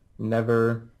chart.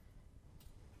 Never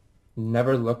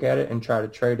look at it and try to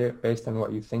trade it based on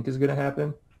what you think is going to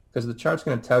happen, because the chart's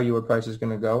going to tell you where price is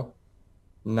going to go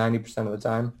 90% of the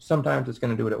time. Sometimes it's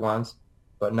going to do what it wants,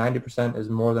 but 90% is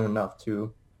more than enough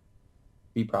to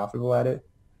be profitable at it.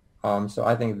 So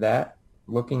I think that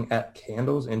looking at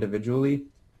candles individually,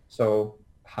 so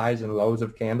highs and lows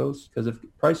of candles, because if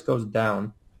price goes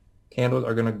down, candles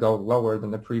are going to go lower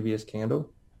than the previous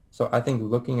candle. So I think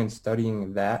looking and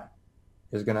studying that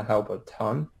is going to help a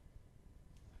ton.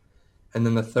 And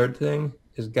then the third thing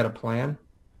is get a plan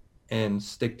and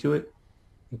stick to it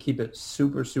and keep it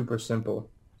super, super simple.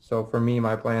 So for me,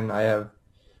 my plan, I have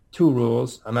 2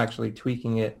 rules. I'm actually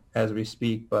tweaking it as we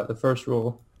speak, but the first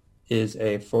rule is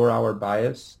a 4-hour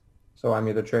bias. So I'm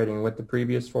either trading with the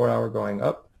previous 4-hour going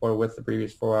up or with the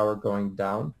previous 4-hour going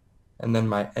down. And then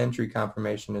my entry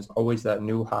confirmation is always that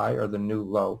new high or the new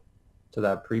low to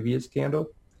that previous candle.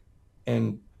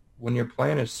 And when your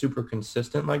plan is super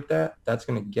consistent like that, that's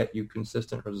going to get you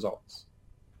consistent results.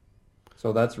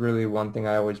 So that's really one thing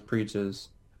I always preach is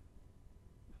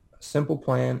a simple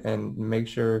plan, and make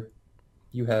sure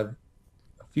you have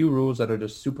a few rules that are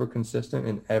just super consistent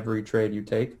in every trade you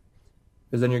take,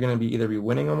 because then you're going to either be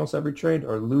winning almost every trade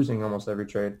or losing almost every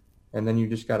trade. And then you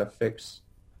just got to fix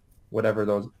whatever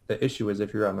the issue is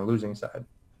if you're on the losing side.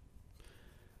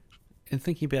 And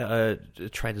thinking about a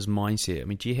trader's mindset, I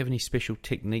mean, do you have any special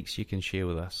techniques you can share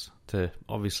with us to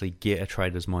obviously get a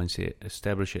trader's mindset,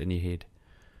 establish it in your head?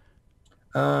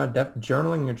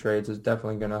 Journaling your trades is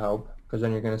definitely going to help, because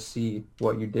then you're going to see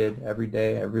what you did every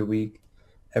day, every week,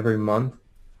 every month.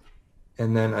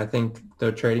 And then I think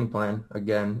the trading plan,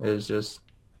 again, is just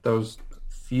those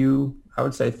few, I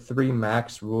would say 3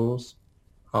 max rules,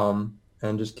 and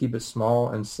just keep it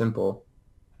small and simple.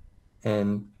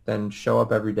 And then show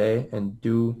up every day and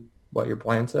do what your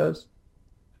plan says.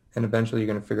 And eventually you're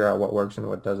going to figure out what works and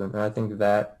what doesn't. And I think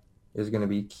that is going to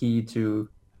be key to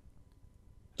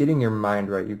getting your mind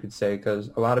right, you could say, because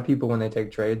a lot of people, when they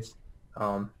take trades,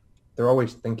 they're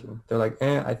always thinking. They're like,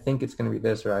 I think it's going to be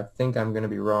this, or I think I'm going to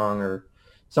be wrong, or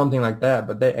something like that.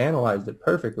 But they analyzed it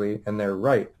perfectly and they're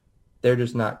right. They're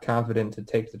just not confident to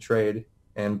take the trade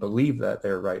and believe that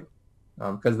they're right,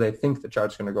 because they think the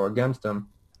chart's going to go against them,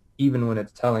 even when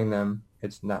it's telling them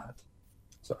it's not.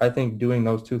 So I think doing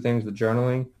those 2 things, the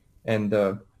journaling and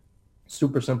the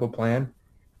super simple plan,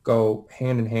 go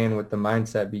hand in hand with the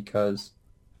mindset, because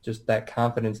just that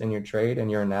confidence in your trade and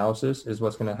your analysis is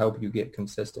what's going to help you get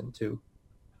consistent too.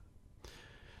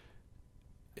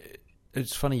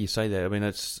 It's funny you say that. I mean,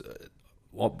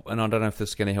 and I don't know if this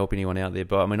is going to help anyone out there,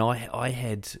 but I mean,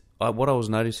 what I was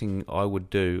noticing I would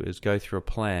do is go through a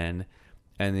plan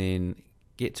and then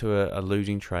get to a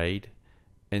losing trade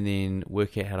and then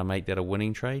work out how to make that a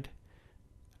winning trade.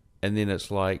 And then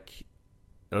it's like,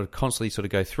 I'll constantly sort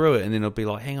of go through it and then it'll be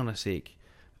like, hang on a sec,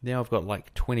 now I've got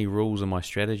like 20 rules in my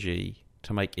strategy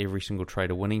to make every single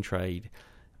trade a winning trade,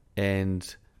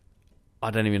 and I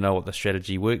don't even know what the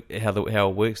strategy how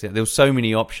it works. There were so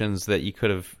many options that you could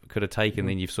have taken.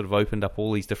 Then you've sort of opened up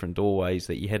all these different doorways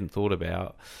that you hadn't thought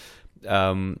about,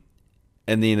 and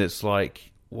then it's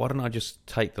like, why don't I just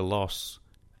take the loss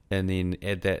and then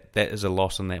add that as a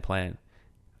loss in that plan?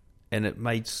 And it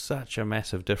made such a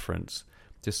massive difference.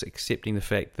 Just accepting the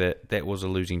fact that was a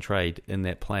losing trade in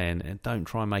that plan, and don't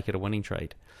try and make it a winning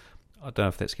trade. I don't know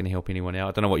if that's going to help anyone out.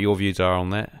 I don't know what your views are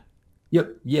on that.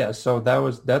 Yep. Yeah. So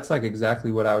that's like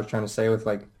exactly what I was trying to say with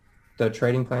like the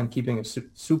trading plan, keeping it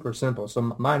super simple. So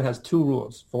mine has 2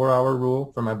 rules: 4-hour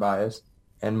rule for my bias,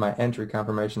 and my entry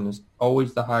confirmation is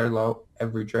always the higher low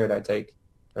every trade I take.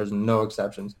 There's no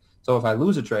exceptions. So if I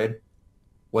lose a trade,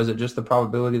 was it just the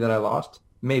probability that I lost?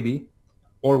 Maybe.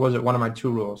 Or was it one of my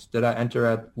 2 rules? Did I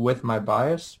enter with my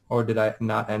bias, or did I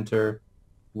not enter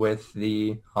with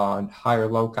the higher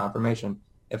low confirmation?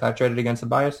 If I traded against the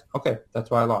bias, okay,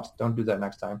 that's why I lost. Don't do that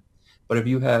next time. But if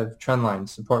you have trend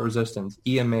lines, support resistance,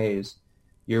 EMAs,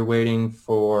 you're waiting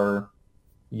for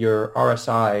your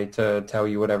RSI to tell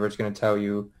you whatever it's going to tell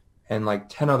you, and like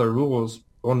 10 other rules,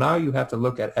 well, now you have to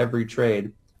look at every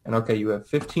trade, and okay, you have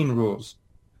 15 rules.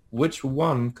 Which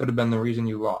one could have been the reason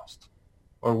you lost?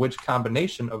 Or which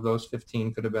combination of those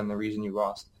 15 could have been the reason you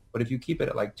lost? But if you keep it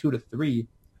at like 2 to 3,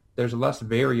 there's less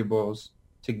variables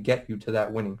to get you to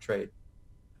that winning trade.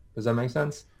 Does that make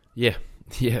sense? Yeah,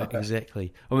 okay.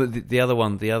 Exactly. I mean, the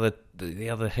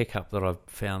other hiccup that I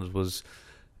found was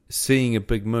seeing a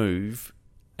big move,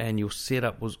 and your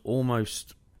setup was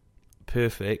almost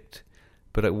perfect,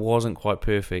 but it wasn't quite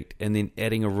perfect, and then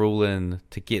adding a rule in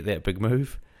to get that big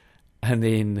move, and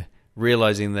then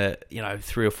realizing that,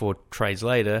 3 or 4 trades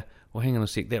later, well, hang on a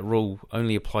sec, that rule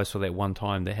only applies for that one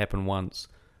time, that happened once.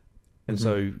 And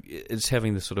so it's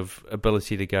having the sort of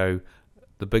ability to go,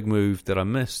 the big move that I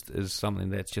missed is something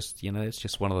that's just, it's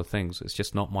just one of the things. It's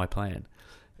just not my plan.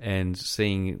 And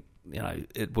seeing,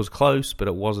 it was close, but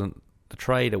it wasn't the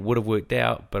trade. It would have worked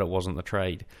out, but it wasn't the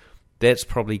trade. That's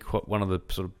probably one of the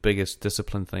sort of biggest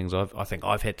discipline things I think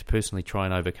I've had to personally try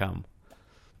and overcome.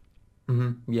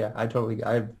 Mm-hmm. Yeah,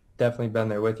 I've definitely been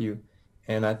there with you.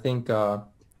 And I think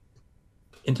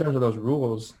in terms of those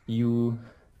rules,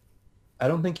 I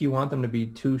don't think you want them to be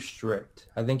too strict.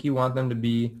 I think you want them to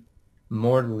be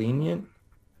more lenient,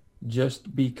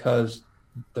 just because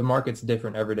the market's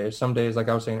different every day. Some days, like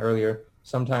I was saying earlier,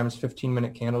 sometimes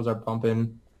 15-minute candles are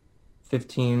pumping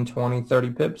 15, 20, 30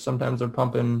 pips. Sometimes they're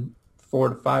pumping 4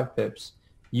 to 5 pips.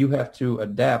 You have to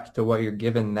adapt to what you're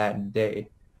given that day,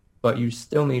 but you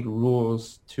still need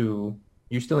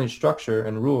structure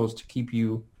and rules to keep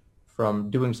you from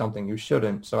doing something you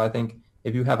shouldn't. So I think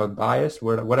if you have a bias,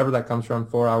 whatever that comes from,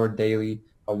 4-hour daily,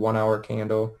 a 1-hour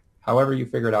candle, however you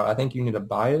figure it out, I think you need a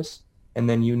bias, and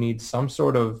then you need some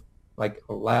sort of like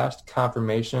last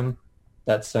confirmation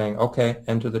that's saying, okay,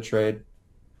 enter the trade.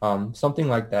 Something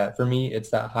like that. For me, it's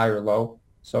that higher low.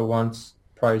 So once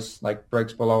price like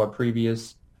breaks below a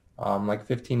previous like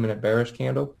 15-minute bearish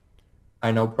candle,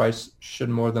 I know price should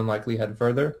more than likely head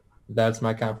further. That's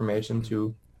my confirmation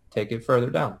to take it further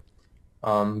down.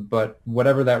 But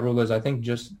whatever that rule is, I think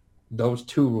just those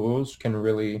 2 rules can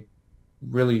really,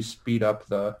 really speed up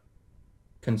the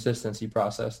consistency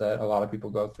process that a lot of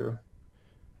people go through.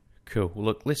 Cool. Well,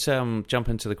 look, let's jump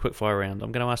into the quickfire round.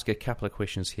 I'm going to ask a couple of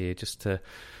questions here just to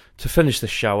finish the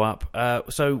show up.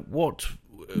 So what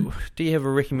do you have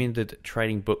a recommended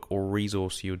trading book or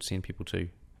resource you would send people to?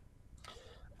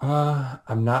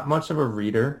 I'm not much of a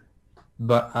reader,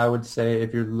 but I would say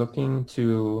if you're looking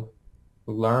to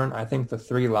learn, I think the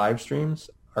 3 live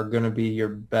streams are going to be your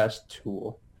best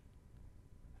tool.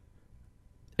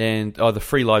 And the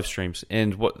free live streams,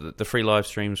 and what the free live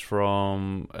streams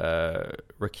from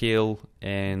Raquel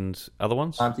and other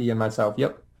ones? Auntie and myself.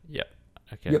 Yep.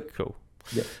 Okay. Yep. Cool.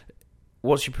 Yep.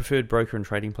 What's your preferred broker and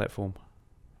trading platform?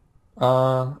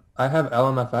 I have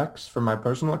LMFX for my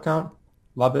personal account.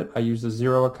 Love it. I use the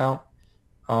Zero account.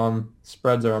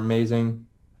 Spreads are amazing.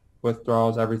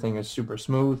 Withdrawals, everything is super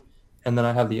smooth. And then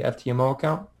I have the FTMO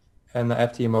account, and the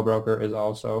FTMO broker is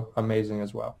also amazing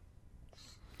as well.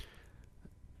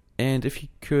 And if you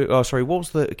could,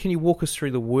 can you walk us through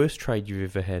the worst trade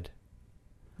you've ever had?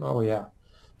 Oh, yeah.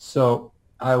 So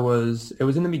it was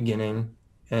in the beginning,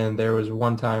 and there was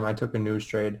one time I took a news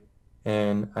trade,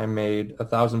 and I made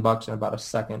 $1,000 in about a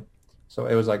second. So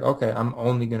it was like, okay, I'm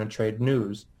only going to trade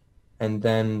news. And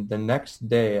then the next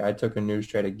day I took a news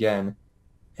trade again,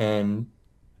 and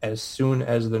as soon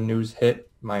as the news hit,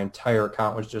 my entire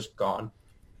account was just gone.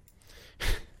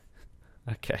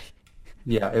 Okay.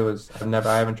 Yeah, it was. I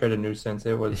haven't traded news since.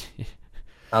 It was.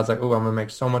 I was like, oh, I'm gonna make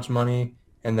so much money,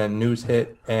 and then news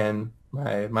hit, and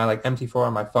my like MT4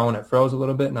 on my phone, it froze a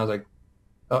little bit, and I was like,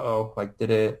 uh-oh, like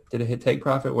did it hit take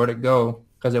profit? Where'd it go?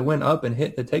 Because it went up and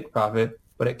hit the take profit,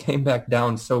 but it came back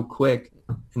down so quick,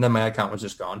 and then my account was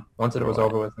just gone. Once it was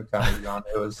over with, the account was gone.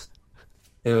 It was.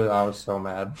 I was so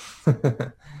mad.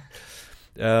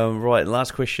 Right,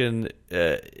 last question.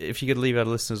 If you could leave our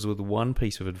listeners with one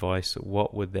piece of advice,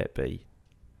 what would that be?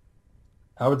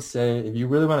 I would say if you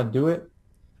really want to do it,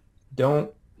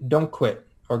 don't quit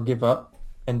or give up,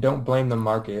 and don't blame the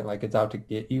market like it's out to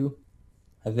get you.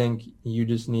 I think you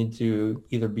just need to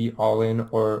either be all in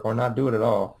or not do it at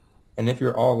all. And if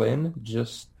you're all in,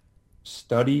 just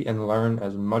study and learn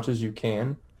as much as you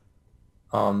can.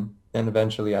 And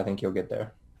eventually I think you'll get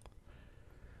there.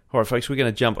 All right, folks, we're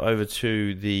going to jump over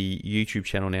to the YouTube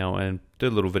channel now and do a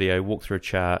little video, walk through a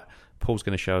chart. Paul's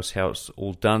going to show us how it's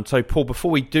all done. So, Paul,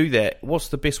 before we do that, what's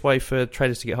the best way for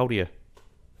traders to get hold of you?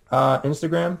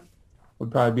 Instagram would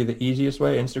probably be the easiest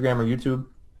way, Instagram or YouTube.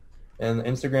 And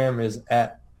Instagram is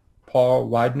at Paul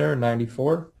Widener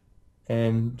 94.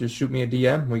 And just shoot me a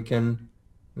DM.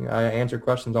 I answer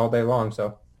questions all day long,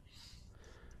 so.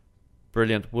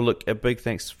 Brilliant. Well, look, a big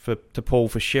thanks to Paul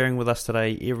for sharing with us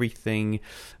today. Everything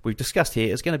we've discussed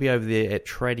here is going to be over there at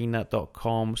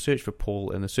tradingnut.com. Search for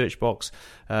Paul in the search box.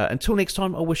 Until next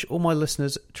time, I wish all my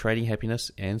listeners trading happiness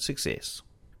and success.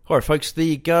 All right, folks, there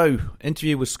you go.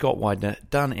 Interview with Scott Widener,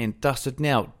 done and dusted.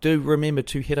 Now, do remember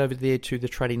to head over there to the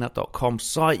tradingnut.com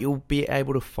site. You'll be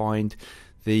able to find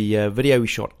the video we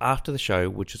shot after the show,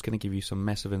 which is going to give you some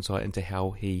massive insight into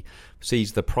how he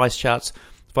sees the price charts.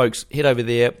 Folks, head over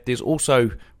there. There's also,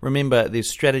 remember, there's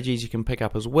strategies you can pick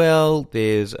up as well.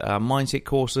 There's mindset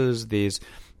courses. There's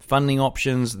funding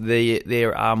options.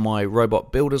 There are my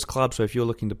Robot Builders Club. So if you're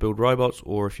looking to build robots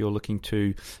or if you're looking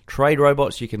to trade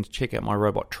robots, you can check out my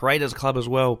Robot Traders Club as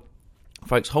well.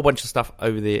 Folks, a whole bunch of stuff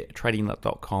over there at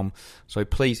tradingnut.com. So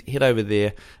please head over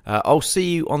there. I'll see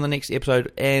you on the next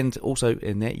episode and also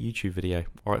in that YouTube video.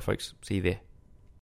 All right, folks, see you there.